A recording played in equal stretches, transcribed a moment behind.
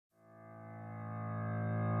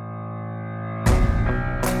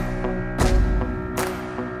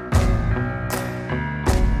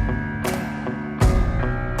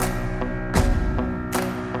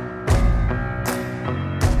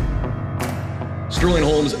Sterling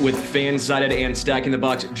Holmes with Fansided and Stacking the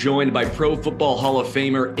Box, joined by Pro Football Hall of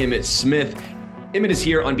Famer Emmitt Smith. Emmitt is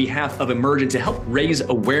here on behalf of Emergent to help raise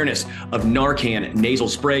awareness of Narcan nasal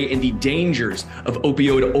spray and the dangers of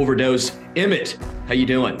opioid overdose. Emmitt, how you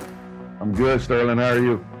doing? I'm good, Sterling. How are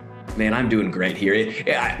you? Man, I'm doing great here.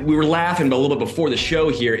 We were laughing a little bit before the show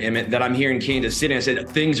here, Emmitt, that I'm here in Kansas City. I said,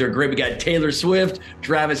 things are great. We got Taylor Swift,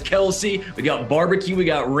 Travis Kelce, we got barbecue, we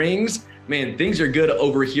got rings. Man, things are good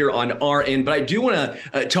over here on our end, but I do want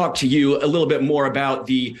to talk to you a little bit more about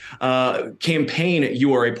the campaign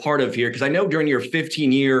you are a part of here, because I know during your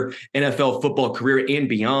 15-year NFL football career and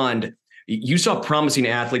beyond, you saw promising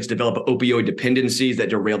athletes develop opioid dependencies that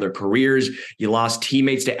derail their careers. You lost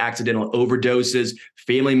teammates to accidental overdoses.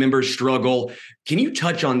 Family members struggle. Can you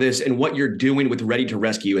touch on this and what you're doing with Ready to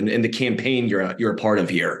Rescue and the campaign you're a part of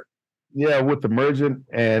here? Yeah, with Emergent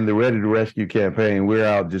and the Ready to Rescue campaign, we're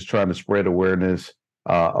out just trying to spread awareness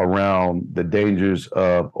around the dangers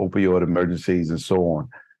of opioid emergencies and so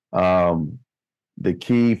on. The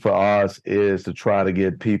key for us is to try to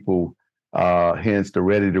get people, hence the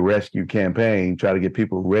Ready to Rescue campaign, try to get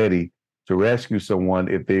people ready to rescue someone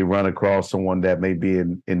if they run across someone that may be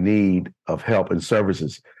in need of help and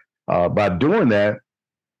services. By doing that,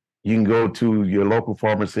 you can go to your local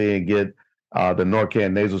pharmacy and get the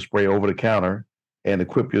Narcan nasal spray over the counter and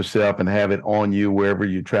equip yourself and have it on you wherever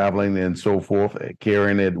you're traveling and so forth,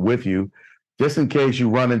 carrying it with you, just in case you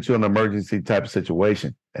run into an emergency type of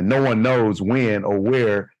situation. And no one knows when or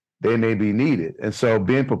where they may be needed. And so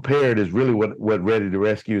being prepared is really what Ready to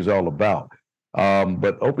Rescue is all about.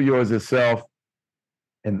 But opioids itself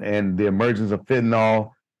and the emergence of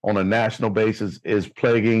fentanyl on a national basis is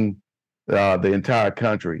plaguing the entire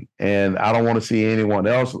country. And I don't want to see anyone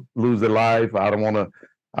else lose their life. I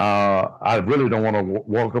really don't want to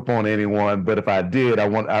walk up on anyone, but if I did, I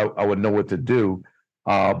would know what to do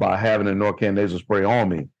by having a Narcan nasal spray on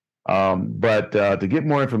me. But to get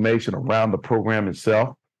more information around the program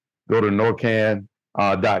itself, go to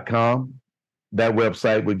Narcan.com. That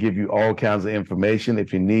website will give you all kinds of information.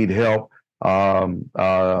 If you need help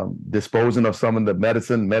disposing of some of the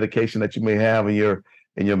medication that you may have in your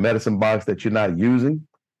medicine box that you're not using.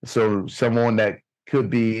 So someone that could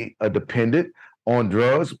be a dependent on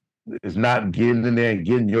drugs is not getting in there and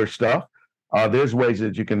getting your stuff. There's ways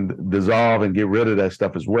that you can dissolve and get rid of that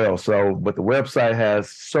stuff as well. But the website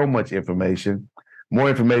has so much information, more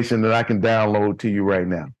information than I can download to you right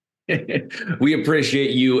now. We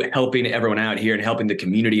appreciate you helping everyone out here and helping the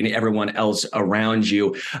community and everyone else around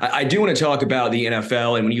you. I do want to talk about the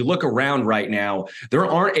NFL. And when you look around right now, there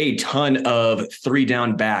aren't a ton of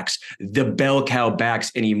 3-down backs, the bell cow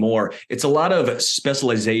backs anymore. It's a lot of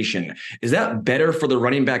specialization. Is that better for the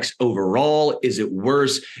running backs overall? Is it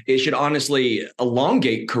worse? It should honestly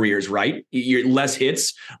elongate careers, right? You're less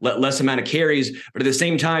hits, less amount of carries. But at the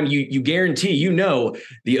same time, you guarantee,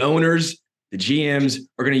 the owners, the GMs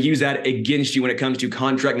are going to use that against you when it comes to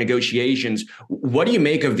contract negotiations. What do you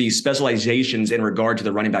make of these specializations in regard to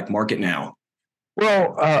the running back market now?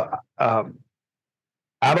 Well, I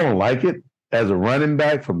don't like it as a running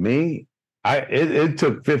back. For me, it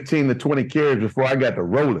took 15 to 20 carries before I got to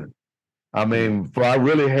rolling. I mean, I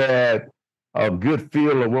really had a good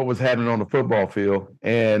feel of what was happening on the football field.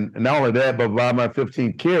 And not only that, but by my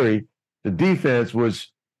 15th carry, the defense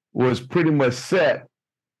was pretty much set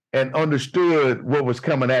and understood what was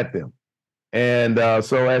coming at them. And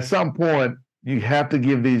so at some point, you have to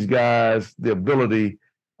give these guys the ability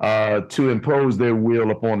to impose their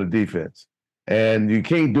will upon the defense. And you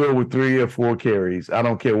can't do it with 3 or 4 carries. I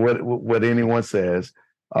don't care what anyone says.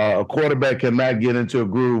 A quarterback cannot get into a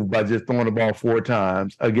groove by just throwing the ball 4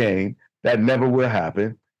 times a game. That never will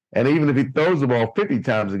happen. And even if he throws the ball 50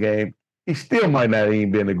 times a game, he still might not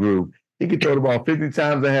even be in the groove. He could throw the ball 50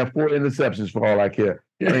 times and have 4 interceptions for all I care.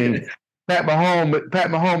 I mean, Pat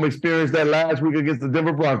Mahomes experienced that last week against the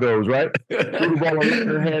Denver Broncos, right? Threw the ball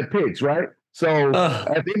and had picks, right? So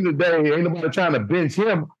at the end of the day, ain't nobody trying to bench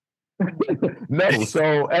him. No.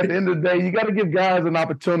 So at the end of the day, you got to give guys an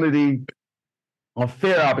opportunity, a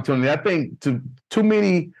fair opportunity. I think too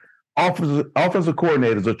many offensive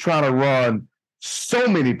coordinators are trying to run so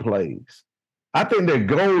many plays. I think their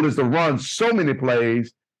goal is to run so many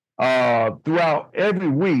plays throughout every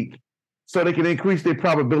week so they can increase their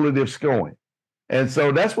probability of scoring. And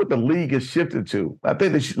so that's what the league has shifted to. I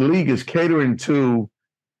think the league is catering to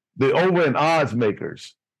the over and odds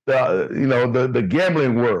makers, the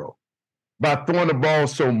gambling world, by throwing the ball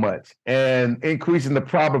so much and increasing the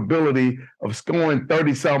probability of scoring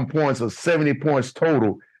 30-something points or 70 points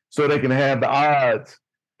total so they can have the odds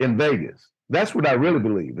in Vegas. That's what I really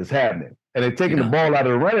believe is happening. And they're taking the ball out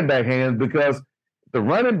of the running back hands because the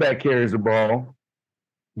running back carries the ball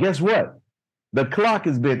guess what? The clock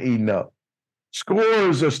has been eaten up.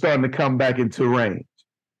 Scores are starting to come back into range.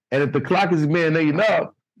 And if the clock is being eaten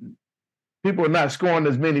up, people are not scoring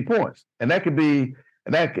as many points. And that could be,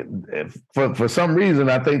 and that could, for some reason,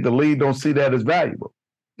 I think the league don't see that as valuable.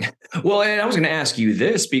 Well, and I was going to ask you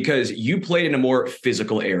this because you played in a more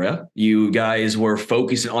physical era. You guys were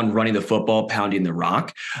focused on running the football, pounding the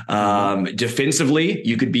rock. Defensively,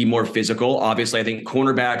 you could be more physical. Obviously, I think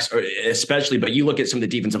cornerbacks, especially, but you look at some of the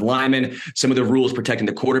defensive linemen, some of the rules protecting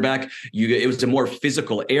the quarterback. It was a more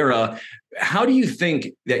physical era. How do you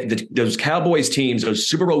think that those Cowboys teams, those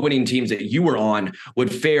Super Bowl winning teams that you were on, would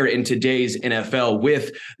fare in today's NFL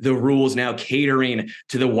with the rules now catering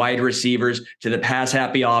to the wide receivers, to the pass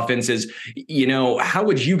happy offenses? How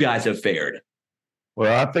would you guys have fared?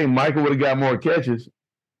 Well, I think Michael would have got more catches.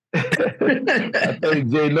 I think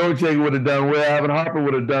Jay Nochek would have done well. Alvin Harper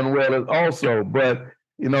would have done well also. But,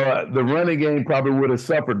 the running game probably would have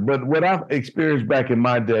suffered. But what I've experienced back in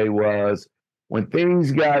my day was, when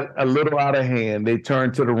things got a little out of hand, they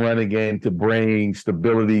turned to the running game to bring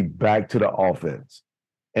stability back to the offense.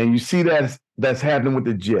 And you see that's happening with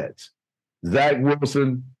the Jets. Zach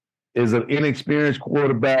Wilson is an inexperienced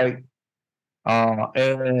quarterback,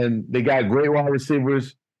 and they got great wide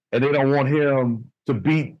receivers, and they don't want him to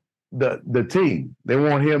beat the team. They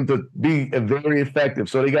want him to be very effective.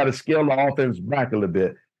 So they got to scale the offense back a little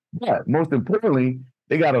bit. But most importantly,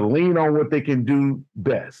 they got to lean on what they can do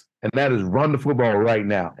best, and that is run the football right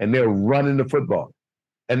now. And they're running the football.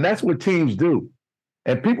 And that's what teams do.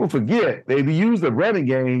 And people forget they've used the running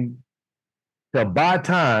game to buy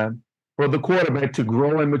time for the quarterback to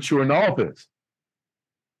grow and mature in the offense.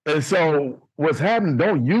 And so what's happening,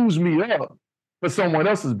 don't use me up for someone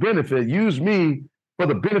else's benefit. Use me for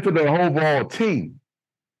the benefit of the overall team.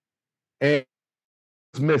 And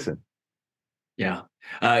it's missing. Yeah.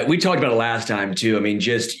 We talked about it last time too. I mean,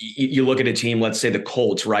 just you look at a team, let's say the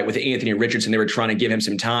Colts, right? With Anthony Richardson, they were trying to give him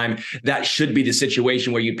some time. That should be the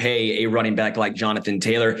situation where you pay a running back like Jonathan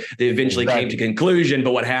Taylor. They eventually came to conclusion,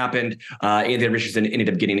 but what happened? Anthony Richardson ended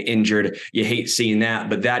up getting injured. You hate seeing that,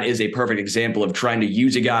 but that is a perfect example of trying to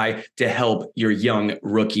use a guy to help your young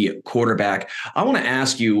rookie quarterback. I want to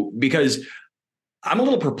ask you, because I'm a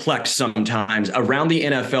little perplexed sometimes around the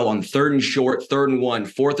NFL on 3rd and short, 3rd and 1,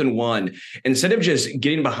 4th and 1. Instead of just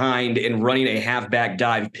getting behind and running a halfback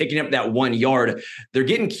dive, picking up that 1 yard, they're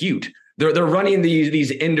getting cute. They're running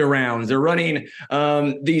these end arounds. They're running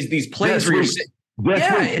these plays where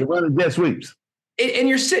they're running jet sweeps. And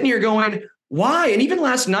you're sitting here going, why? And even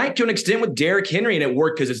last night, to an extent, with Derrick Henry, and it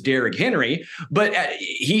worked because it's Derrick Henry, but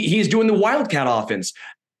he's doing the Wildcat offense.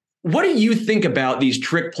 What do you think about these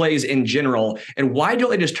trick plays in general, and why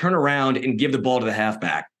don't they just turn around and give the ball to the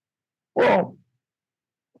halfback? Well,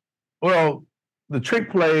 the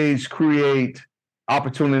trick plays create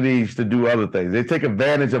opportunities to do other things. They take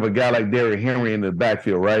advantage of a guy like Derrick Henry in the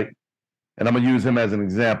backfield, right? And I'm going to use him as an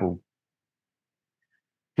example.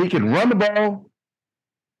 He can run the ball,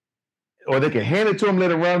 or they can hand it to him,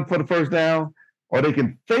 let him run for the first down, or they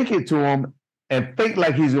can fake it to him and think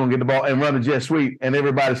like he's going to get the ball and run a jet sweep, and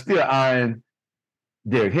everybody's still eyeing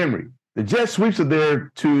Derrick Henry. The jet sweeps are there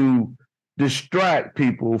to distract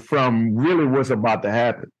people from really what's about to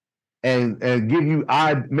happen, and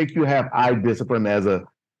make you have eye discipline as a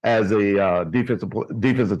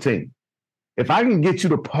defensive team. If I can get you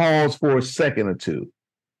to pause for a second or two,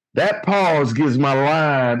 that pause gives my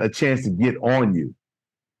line a chance to get on you.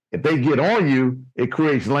 If they get on you, it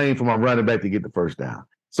creates lane for my running back to get the first down.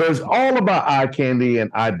 So it's all about eye candy and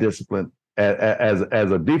eye discipline as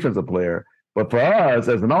a defensive player. But for us,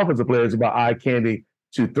 as an offensive player, it's about eye candy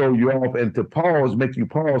to throw you off and to pause, make you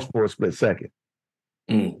pause for a split second.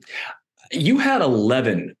 You had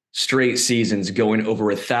 11 straight seasons going over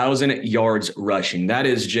 1,000 yards rushing. That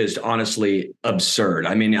is just honestly absurd.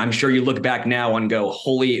 I mean, I'm sure you look back now and go,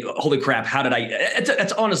 holy crap, how did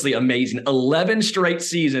that's honestly amazing. 11 straight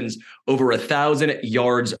seasons over 1,000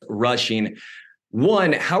 yards rushing.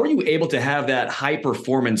 One, how are you able to have that high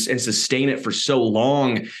performance and sustain it for so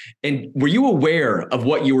long? And were you aware of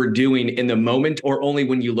what you were doing in the moment, or only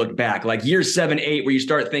when you look back, like year 7, 8, where you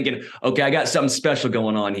start thinking, okay, I got something special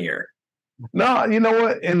going on here? No, you know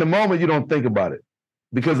what? In the moment, you don't think about it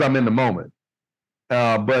because I'm in the moment.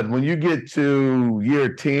 But when you get to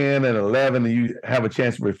year 10 and 11 and you have a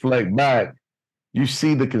chance to reflect back, you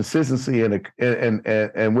see the consistency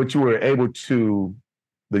and what you were able to,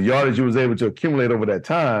 the yardage you was able to accumulate over that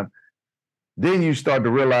time. Then you start to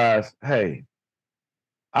realize, hey,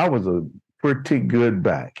 I was a pretty good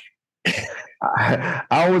back.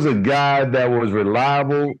 I was a guy that was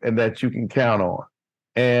reliable and that you can count on.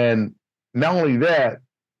 And not only that,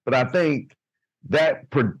 but I think that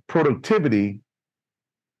productivity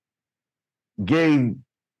gave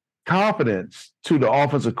confidence to the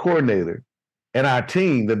offensive coordinator and our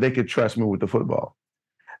team that they could trust me with the football.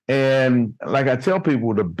 And like I tell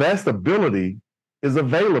people, the best ability is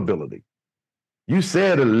availability. You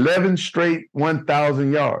said 11 straight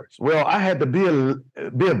 1,000 yards. Well, I had to be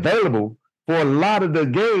available for a lot of the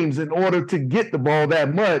games in order to get the ball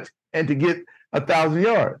that much and to get 1,000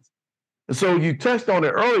 yards. And so you touched on it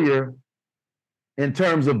earlier in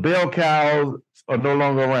terms of bell cows are no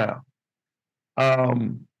longer around.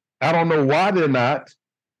 I don't know why they're not,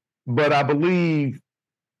 but I believe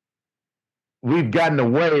we've gotten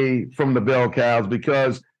away from the bell cows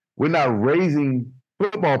because we're not raising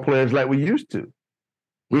football players like we used to.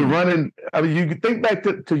 We're running, I mean, you can think back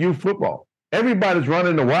to youth football. Everybody's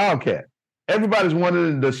running the wildcat. Everybody's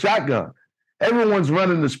running the shotgun. Everyone's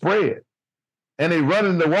running the spread. And they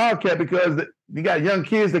running the wildcat because you got young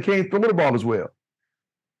kids that can't throw the ball as well.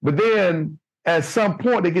 But then at some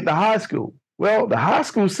point they get to high school. Well, the high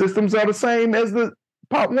school systems are the same as the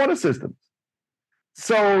Pop Warner systems.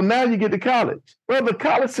 So now you get to college. Well, the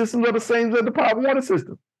college systems are the same as the Pop Warner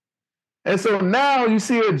system. And so now you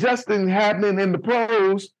see adjusting happening in the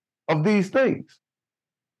pros of these things.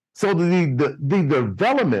 So the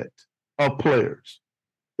development of players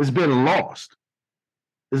has been lost.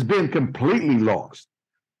 It's been completely lost.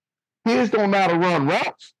 Kids don't know how to run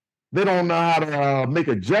routes. They don't know how to make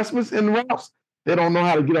adjustments in routes. They don't know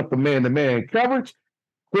how to get up the man-to-man coverage.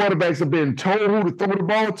 Quarterbacks have been told who to throw the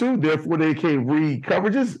ball to, therefore they can't read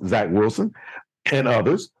coverages, Zach Wilson and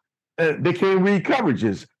others. They can't read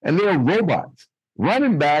coverages, and they're robots.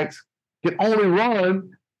 Running backs can only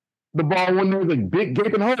run the ball when there's a big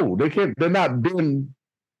gaping hole. They're not being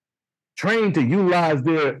trained to utilize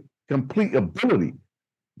their complete ability.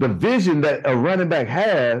 The vision that a running back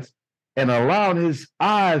has and allowing his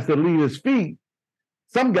eyes to lead his feet,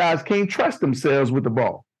 some guys can't trust themselves with the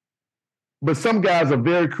ball. But some guys are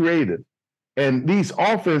very creative. And these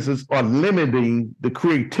offenses are limiting the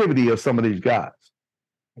creativity of some of these guys.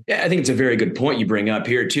 Yeah, I think it's a very good point you bring up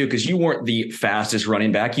here, too, because you weren't the fastest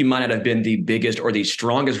running back. You might not have been the biggest or the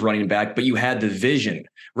strongest running back, but you had the vision,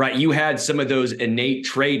 right? You had some of those innate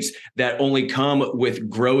traits that only come with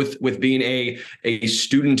growth, with being a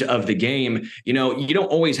student of the game. You know, you don't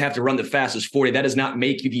always have to run the fastest 40. That does not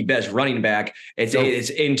make you the best running back. It's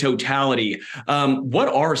in totality. What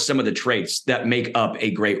are some of the traits that make up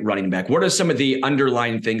a great running back? What are some of the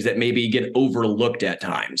underlying things that maybe get overlooked at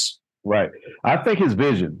times? Right. I think his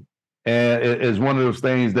vision is one of those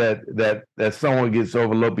things that someone gets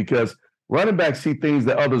overlooked because running backs see things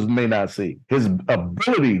that others may not see. His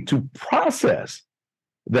ability to process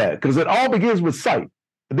that, because it all begins with sight.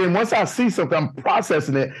 And then once I see something, I'm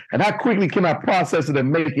processing it, and how quickly can I process it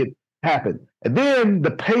and make it happen? And then the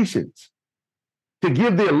patience to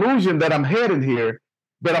give the illusion that I'm headed here,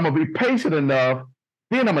 that I'm going to be patient enough,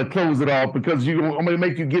 then I'm going to close it off because I'm going to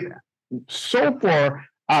make you get so far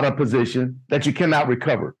out of position that you cannot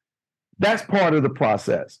recover. That's part of the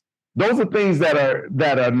process. Those are things that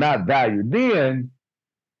are not valued. Then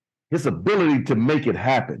his ability to make it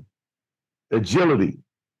happen, agility,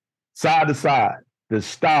 side to side, to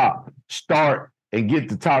stop, start, and get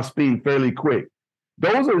to top speed fairly quick.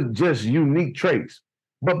 Those are just unique traits.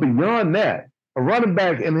 But beyond that, a running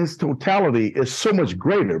back in his totality is so much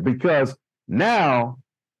greater because now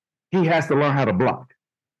he has to learn how to block.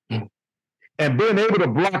 And being able to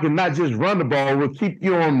block and not just run the ball will keep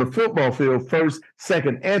you on the football field first,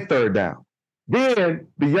 second, and third down. Then,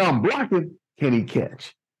 beyond blocking, can he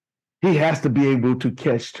catch? He has to be able to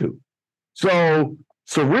catch too. So,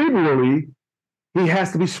 cerebrally, he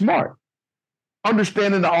has to be smart,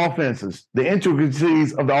 understanding the offenses, the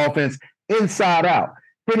intricacies of the offense inside out.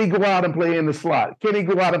 Can he go out and play in the slot? Can he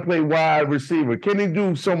go out and play wide receiver? Can he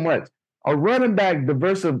do so much? A running back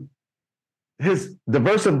his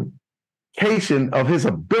diversification of his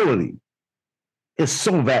ability is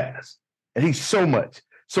so vast, and he's so much.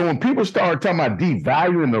 So when people start talking about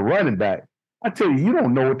devaluing the running back, I tell you, you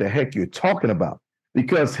don't know what the heck you're talking about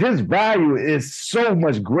because his value is so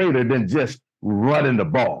much greater than just running the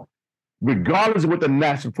ball, regardless of what the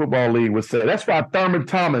National Football League would say. That's why Thurman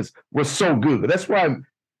Thomas was so good. That's why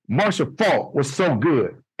Marshall Faulk was so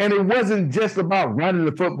good. And it wasn't just about running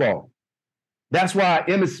the football. That's why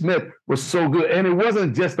Emmitt Smith was so good. And it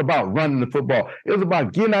wasn't just about running the football. It was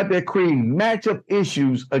about getting out there, creating matchup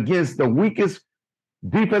issues against the weakest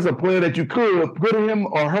defensive player that you could, put him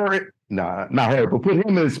or her, not her, but put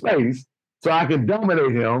him in space so I can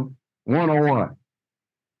dominate him one-on-one.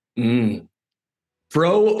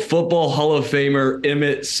 Pro Football Hall of Famer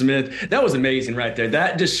Emmitt Smith. That was amazing right there.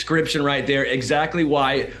 That description right there, exactly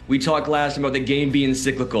why we talked last about the game being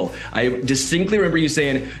cyclical. I distinctly remember you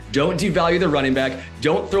saying, don't devalue the running back,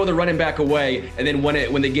 don't throw the running back away, and then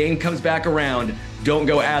when the game comes back around, don't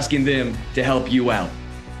go asking them to help you out.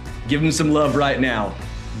 Give them some love right now.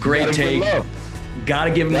 Great take.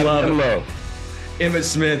 Gotta give them love. Emmitt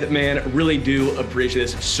Smith, man, really do appreciate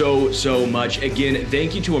this so much. Again,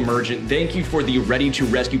 thank you to Emergent. Thank you for the Ready to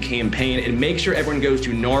Rescue campaign. And make sure everyone goes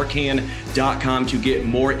to Narcan.com to get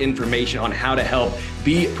more information on how to help.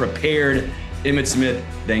 Be prepared. Emmitt Smith,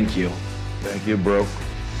 thank you. Thank you, bro.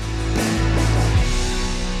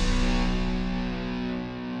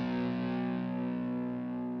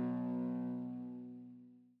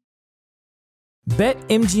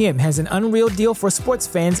 BetMGM has an unreal deal for sports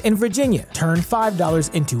fans in Virginia. Turn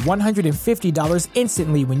 $5 into $150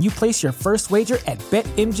 instantly when you place your first wager at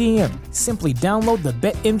BetMGM. Simply download the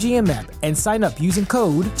BetMGM app and sign up using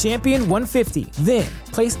code Champion150. Then,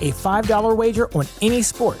 place a $5 wager on any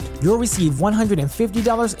sport. You'll receive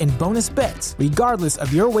 $150 in bonus bets, regardless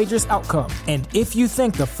of your wager's outcome. And if you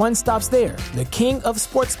think the fun stops there, the king of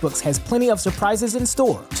sportsbooks has plenty of surprises in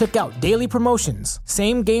store. Check out daily promotions,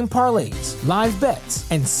 same-game parlays, live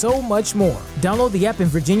bets, and so much more. Download the app in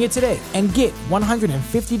Virginia today and get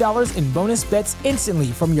 $150 in bonus bets instantly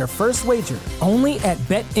from your first wager. Only at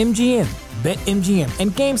BetMGM. BetMGM and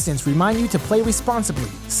GameSense remind you to play responsibly.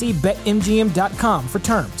 See BetMGM.com for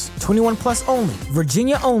terms. 21 plus only.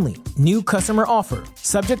 Virginia only. New customer offer.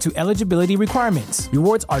 Subject to eligibility requirements.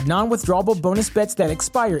 Rewards are non-withdrawable bonus bets that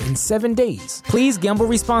expire in 7 days. Please gamble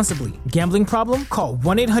responsibly. Gambling problem? Call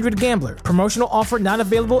 1-800-GAMBLER. Promotional offer not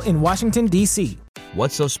available in Washington, D.C.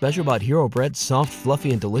 What's so special about Hero Bread's soft,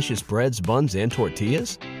 fluffy, and delicious breads, buns, and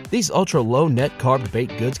tortillas? These ultra-low net-carb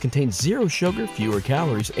baked goods contain zero sugar, fewer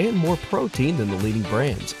calories, and more protein than the leading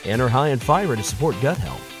brands, and are high in fiber to support gut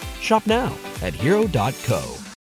health. Shop now at Hero.co.